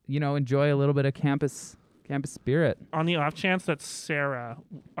and, enjoy a little bit of campus spirit. On the off chance that Sarah,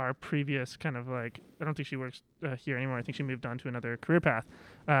 our previous kind of like, I don't think she works here anymore. I think she moved on to another career path.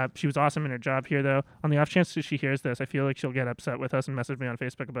 She was awesome in her job here, though. On the off chance that she hears this, I feel like she'll get upset with us and message me on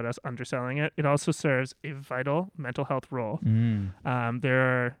Facebook about us underselling it. It also serves a vital mental health role.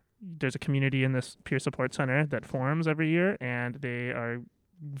 There's a community in this peer support center that forms every year, and they are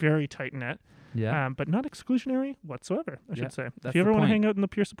very tight-knit. Yeah. But not exclusionary whatsoever, I should say. That's if you ever want to hang out in the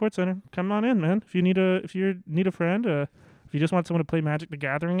Peer Support Center, come on in, man. If you need a friend, if you just want someone to play Magic the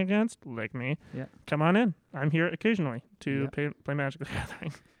Gathering against, like me, come on in. I'm here occasionally to play Magic the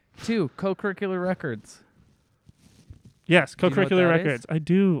Gathering. 2, co-curricular records. Yes, co-curricular records. I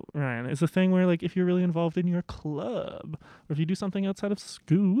do, Ryan. It's a thing where, like, if you're really involved in your club or if you do something outside of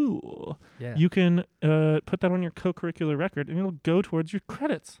school, you can put that on your co-curricular record and it'll go towards your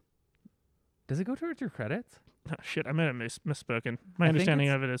credits. Does it go towards your credits? Oh, shit, I might have misspoken. My understanding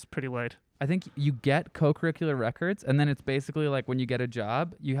of it is pretty light. I think you get co-curricular records, and then it's basically like when you get a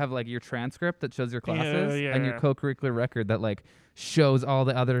job, you have like your transcript that shows your classes and your co-curricular record that like shows all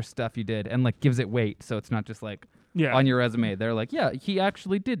the other stuff you did and like gives it weight. So it's not just like on your resume. They're like, yeah, he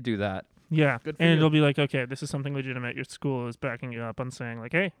actually did do that. Yeah, Good for and you. it'll be like, okay, this is something legitimate. Your school is backing you up on saying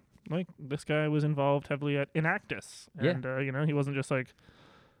like, hey, like this guy was involved heavily at Enactus. And, he wasn't just like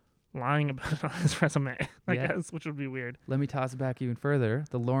lying about it on his resume, I guess, which would be weird. Let me toss it back even further.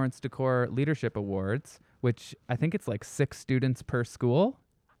 The Lawrence Decor Leadership Awards, which I think it's like 6 students per school.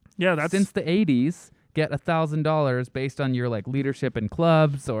 Yeah, that's... Since the 80s, get $1,000 based on your like leadership in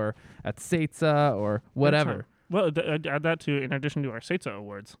clubs or at Saitsa or whatever. Well, add that to, in addition to our Saitsa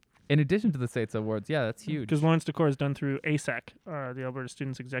Awards. In addition to the Saitsa Awards, that's huge. Because Lawrence Decor is done through ASEC, the Alberta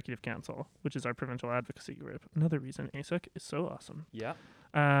Students Executive Council, which is our provincial advocacy group. Another reason ASEC is so awesome. Yeah.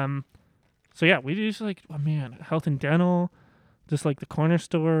 So yeah, we do just like, health and dental, just like the corner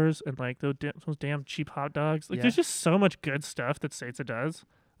stores and like those damn cheap hot dogs. Like there's just so much good stuff that Saitsa does.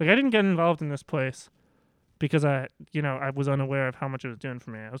 Like I didn't get involved in this place because I was unaware of how much it was doing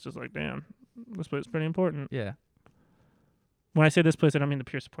for me. I was just like, damn, this place is pretty important. Yeah. When I say this place, I don't mean the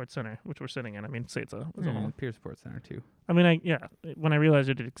Peer Support Center, which we're sitting in. I mean Saitsa. The Peer Support Center too. I mean, when I realized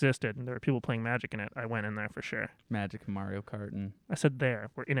it existed and there were people playing Magic in it, I went in there for sure. Magic and Mario Kart and... I said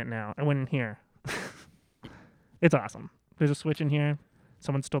there. We're in it now. I went in here. It's awesome. There's a Switch in here.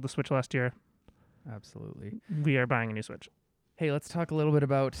 Someone stole the Switch last year. Absolutely. We are buying a new Switch. Hey, let's talk a little bit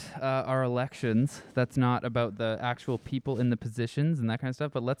about our elections. That's not about the actual people in the positions and that kind of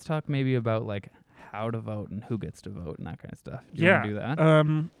stuff, but let's talk maybe about like how to vote and who gets to vote and that kind of stuff. Do you want to do that?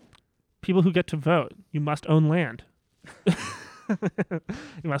 people who get to vote, you must own land.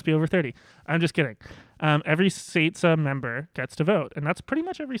 You must be over 30. I'm just kidding. Every Saitsa member gets to vote, and that's pretty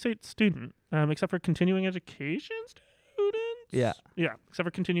much every Saitsa student, except for continuing education students. Yeah. Yeah, except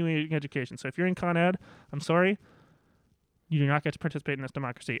for continuing education. So if you're in Con Ed, I'm sorry, you do not get to participate in this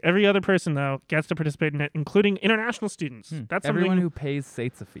democracy. Every other person, though, gets to participate in it, including international students. That's everyone something, who pays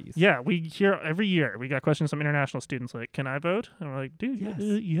Saitsa fees. Yeah, we hear every year, we got questions from international students like, can I vote? And we're like, dude, Yes.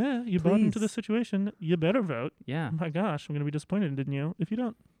 yeah, you bought into this situation. You better vote. Yeah. Oh my gosh, I'm going to be disappointed, didn't you, if you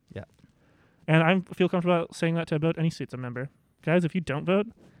don't? Yeah. And I feel comfortable saying that to about any Saitsa member. Guys, if you don't vote,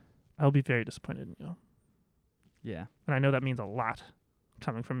 I'll be very disappointed in you. Yeah. And I know that means a lot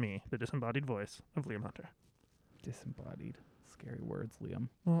coming from me, the disembodied voice of Liam Hunter. Disembodied. Scary words, Liam.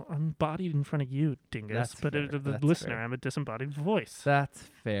 Well, I'm embodied in front of you, dingus. That's but fair. To the That's listener, fair. I'm a disembodied voice. That's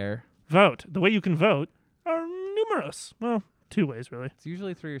fair. Vote. The way you can vote are numerous. Well, two ways, really. It's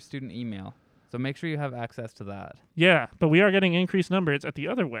usually through your student email. So make sure you have access to that. Yeah, but we are getting increased numbers at the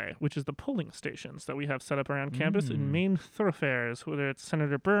other way, which is the polling stations that we have set up around campus in main thoroughfares, whether it's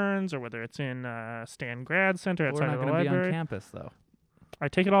Senator Burns or whether it's in Stan Grad Center outside We're of not the going to be library. on campus, though. I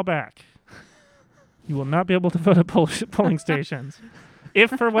take it all back. You will not be able to vote at polling stations.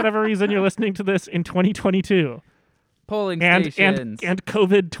 If for whatever reason you're listening to this in 2022 Polling and stations. and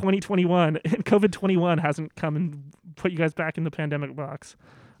COVID 2021 and COVID 21 hasn't come and put you guys back in the pandemic box,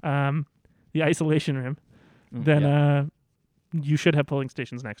 the isolation room, then you should have polling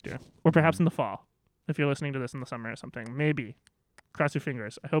stations next year, or perhaps in the fall if you're listening to this in the summer or something. Maybe. Cross your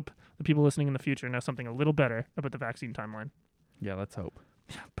fingers. I hope the people listening in the future know something a little better about the vaccine timeline. Yeah, let's hope.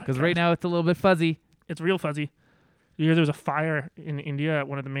 Because Because right now it's a little bit fuzzy. it's real fuzzy. You hear there was a fire in India at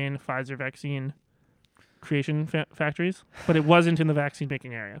one of the main Pfizer vaccine creation factories, but it wasn't in the vaccine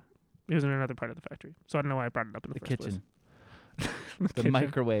making area. It was in another part of the factory. So I don't know why I brought it up in the first kitchen. place. The kitchen.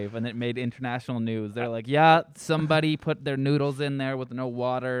 microwave, and it made international news. They're like, yeah, somebody put their noodles in there with no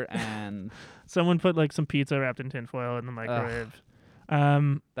water, and Someone put like some pizza wrapped in tinfoil in the microwave.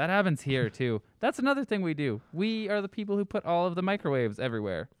 that happens here too. That's another thing we do. We are the people who put all of the microwaves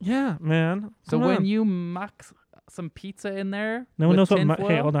everywhere. Yeah, man. So Come when on. you muck some pizza in there, No one with knows what muck.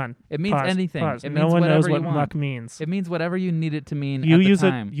 tinfoil, Hey, hold on. it means Pause, anything. pause. It No means one knows whatever what you want. muck means. It means whatever you need it to mean You at use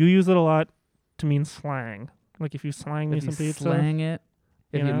the time. it. You use it a lot to mean slang. Like if you slang me If some you pizza, slang it,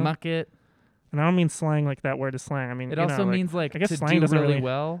 if you you know? muck it, and I don't mean slang like that word is slang. I mean it you also know, means like I guess to slang do doesn't really really-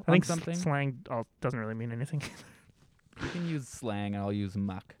 well I on think something. slang doesn't really mean anything. You can use slang, and I'll use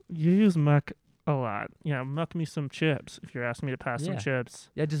muck. You use muck a lot. Yeah, muck me some chips if you're asking me to pass some Yeah. chips.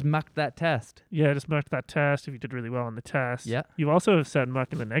 Yeah, just muck that test. Yeah, just muck that test if you did really well on the test. Yeah. You also have said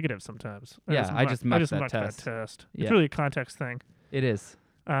muck in the negative sometimes. Yeah, I just mucked that test. test. Yeah. It's really a context thing. It is.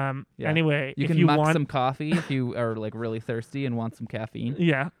 Yeah. Anyway, You if can you muck want some coffee if you are like really thirsty and want some caffeine.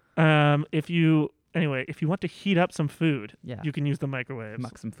 Yeah. If you want to heat up some food, Yeah. you can use the microwaves.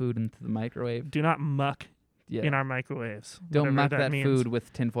 Muck some food into the microwave. Do not muck Yeah. in our microwaves. Don't whatever muck that means. food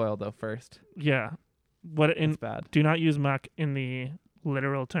with tinfoil though first. Yeah. It's bad. Do not use muck in the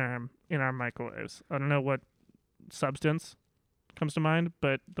literal term in our microwaves. I don't know what substance comes to mind,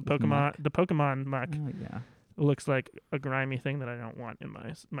 but the Pokemon muck Oh yeah. looks like a grimy thing that I don't want in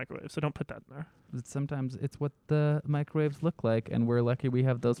my microwave. So don't put that in there. Sometimes it's what the microwaves look like, and we're lucky we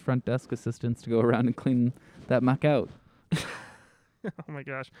have those front desk assistants to go around and clean that muck out. Oh my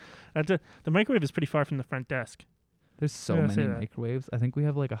gosh. The microwave is pretty far from the front desk. There's so Yeah, I say many that. microwaves. I think we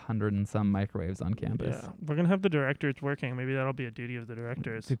have like 100 and some microwaves on campus Yeah. We're going to have the directors working. Maybe that'll be a duty of the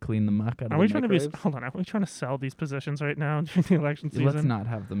directors. to clean the muck out Are of we the trying microwaves. are we trying to sell these positions right now during the election season? Let's not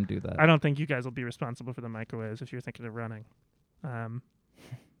have them do that. I don't think you guys will be responsible for the microwaves if you're thinking of running.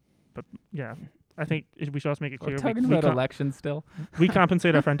 But yeah, I think we should also make it clear We're talking about elections still. we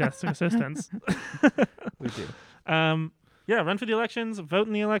compensate our front desk assistants. We do. Yeah, run for the elections, vote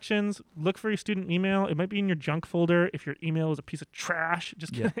in the elections, look for your student email. It might be in your junk folder if your email is a piece of trash.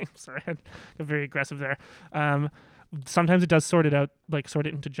 Just Yeah. kidding. Sorry, I got very aggressive there. Sometimes it does sort it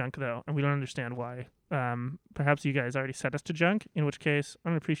into junk though, and we don't understand why. Perhaps you guys already set us to junk, in which case I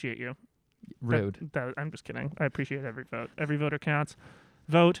don't appreciate you. Rude. I'm just kidding. I appreciate every vote. Every voter counts.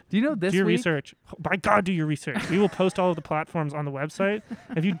 Vote. Do you know this do your week? research. By God, do your research. We will post all of the platforms on the website.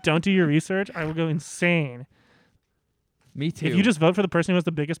 If you don't do your research, I will go insane. Me too. If you just vote for the person who has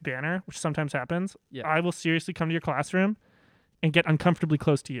the biggest banner, which sometimes happens, Yeah. I will seriously come to your classroom and get uncomfortably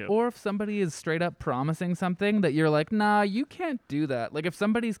close to you. Or if somebody is straight up promising something that you're like, nah, you can't do that. Like if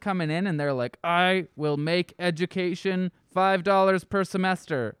somebody's coming in and they're like, I will make education $5 per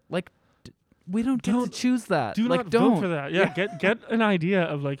semester. Like, we don't get to choose that. Do like, not don't vote for that. Yeah, get an idea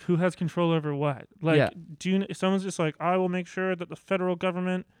of like who has control over what. Like, Yeah. if someone's just like, I will make sure that the federal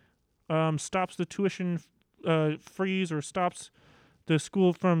government stops the tuition freeze or stops the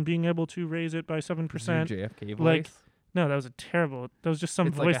school from being able to raise it by 7%. JFK voice? Like, no, that was that was just some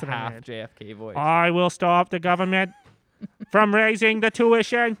it's voice like a that I half made. JFK voice. I will stop the government from raising the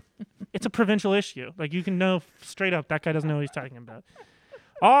tuition. It's a provincial issue. Like, you can know straight up that guy doesn't know what he's talking about.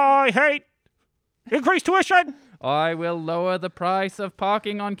 I hate increased tuition. I will lower the price of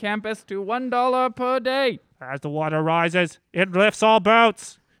parking on campus to $1 per day. As the water rises, it lifts all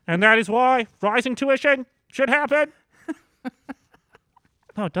boats. And that is why rising tuition should happen.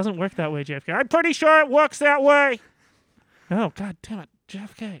 No, it doesn't work that way, JFK. I'm pretty sure it works that way. Oh, God damn it.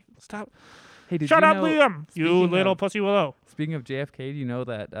 JFK, stop. Hey, Shut up, Liam, you little pussy willow. Speaking of JFK, do you know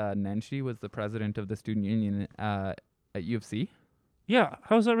that Nenshi was the president of the student union at U of C? Yeah,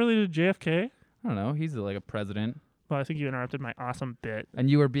 how's that related to JFK? I don't know. He's like a president. Well, I think you interrupted my awesome bit. And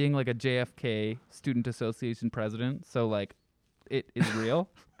you were being like a JFK Student Association president, so like it is real.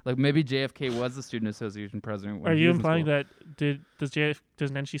 Like maybe JFK was the Student Association president. When Are he you was in implying school. that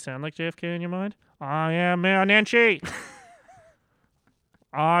does Nenshi sound like JFK in your mind? I am Mayor Nenshi.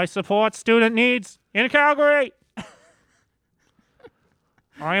 I support student needs in Calgary.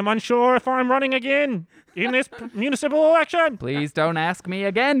 I am unsure if I'm running again in this municipal election. Please don't ask me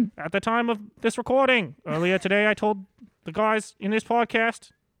again. At the time of this recording, earlier today, I told the guys in this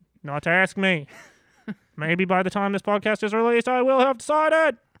podcast not to ask me. Maybe by the time this podcast is released, I will have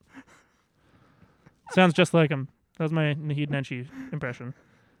decided. Sounds just like him. That was my Naheed Nenshi impression.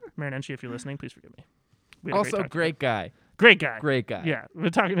 Mayor Nenshi, if you're listening, please forgive me. We had a Also, great guy. Great guy. Great guy. Yeah, we're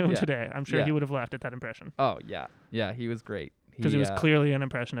talking to him Yeah. today. I'm sure Yeah. he would have laughed at that impression. Oh, yeah. Yeah, he was great. Because it was clearly an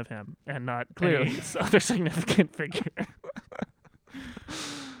impression of him and not Clearly. any other significant figure.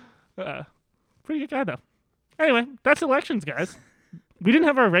 Pretty good guy, though. Anyway, that's elections, guys. We didn't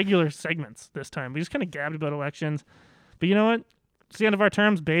have our regular segments this time. We just kind of gabbed about elections. But you know what? It's the end of our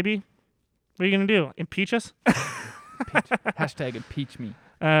terms, baby. What are you going to do? Impeach us? Hashtag impeach me.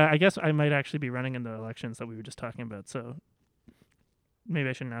 I guess I might actually be running in the elections that we were just talking about, so maybe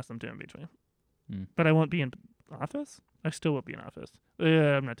I shouldn't ask them to impeach me. But I won't be in office? I still won't be in office.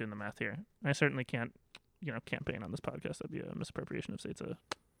 I'm not doing the math here. I certainly can't, campaign on this podcast. That'd be a misappropriation of Saitsa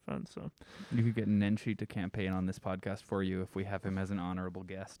funds. So You could get Nenshi to campaign on this podcast for you if we have him as an honorable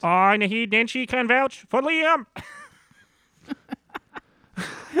guest. I, Naheed Nenshi, can vouch for Liam.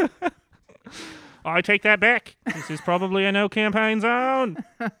 I take that back. This is probably a no campaign zone.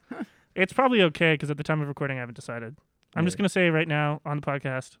 It's probably okay because at the time of recording, I haven't decided. I'm just going to say right now on the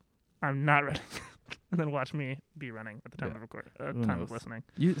podcast, I'm not running. And then watch me be running at the time of recording, time of listening.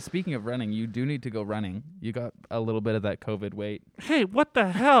 Speaking of running, you do need to go running. You got a little bit of that COVID weight. Hey, what the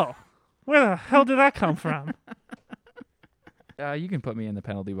hell? Where the hell did that come from? You can put me in the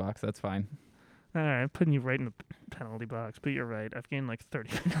penalty box. That's fine. All right, I'm putting you right in the penalty box, but you're right. I've gained like 30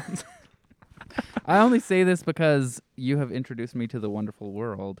 pounds. I only say this because you have introduced me to the wonderful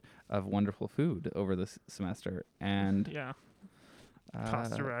world of wonderful food over this semester. And yeah.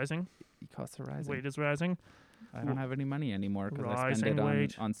 Costs are rising. Costs are rising. Weight is rising. I don't have any money anymore because I spend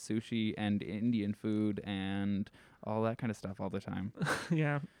it on sushi and Indian food and all that kind of stuff all the time.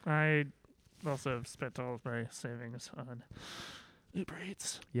 Yeah, I also have spent all of my savings on Uber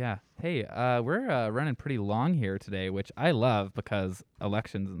Eats. Yeah. Hey, we're running pretty long here today, which I love because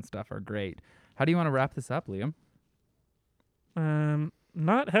elections and stuff are great. How do you want to wrap this up, Liam?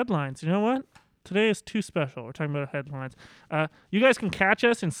 Not headlines. You know what? Today is too special. We're talking about headlines. You guys can catch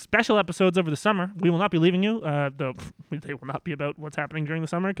us in special episodes over the summer. We will not be leaving you, though they will not be about what's happening during the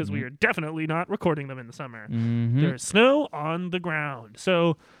summer because we are definitely not recording them in the summer. There's snow on the ground.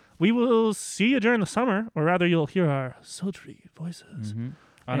 So we will see you during the summer, or rather you'll hear our sultry voices.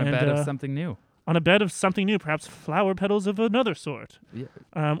 On a bed of something new. On a bed of something new, perhaps flower petals of another sort,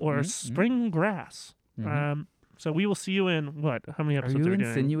 or spring grass. So we will see you in, what? How many episodes are we doing? Are you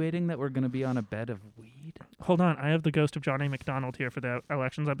insinuating that we're going to be on a bed of weed? Hold on. I have the ghost of Johnny McDonald here for the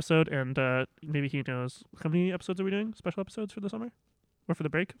elections episode, and maybe he knows. How many episodes are we doing? Special episodes for the summer? Or for the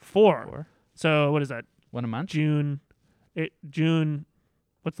break? 4. So what is that? One a month? June.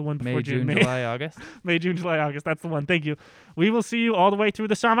 What's the one before May, June? June, July, August? May, June, July, August. That's the one. Thank you. We will see you all the way through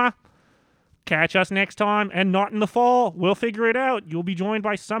the summer. Catch us next time, and not in the fall. We'll figure it out. You'll be joined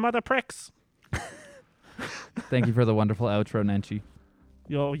by some other pricks. Thank you for the wonderful outro, Nenshi.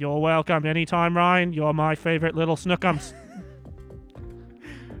 You're welcome. Anytime, Ryan. You're my favorite little snookums.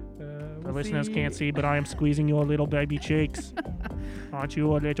 The listeners can't see, but I am squeezing your little baby cheeks. Aren't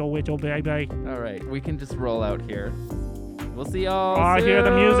you a little baby? All right, we can just roll out here. We'll see y'all I soon. hear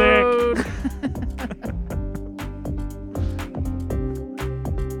the music.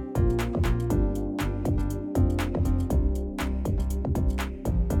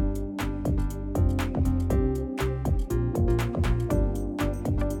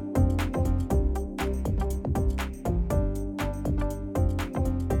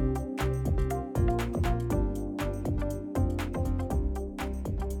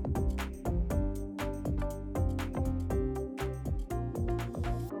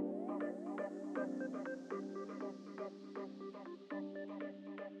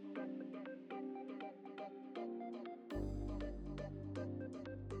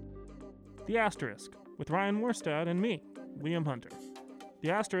 The Asterisk, with Ryan Morstad and me, Liam Hunter.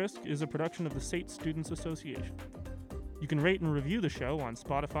 The Asterisk is a production of the Saitsa Students Association. You can rate and review the show on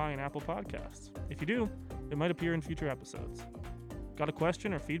Spotify and Apple Podcasts. If you do, it might appear in future episodes. Got a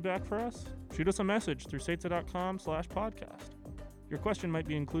question or feedback for us? Shoot us a message through saitsa.com/podcast. Your question might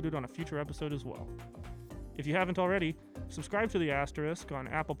be included on a future episode as well. If you haven't already, subscribe to The Asterisk on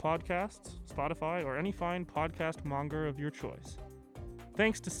Apple Podcasts, Spotify, or any fine podcast monger of your choice.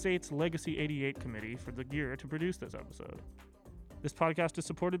 Thanks to Sait's Legacy 88 Committee for the gear to produce this episode. This podcast is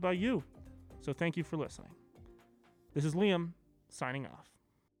supported by you, so thank you for listening. This is Liam, signing off.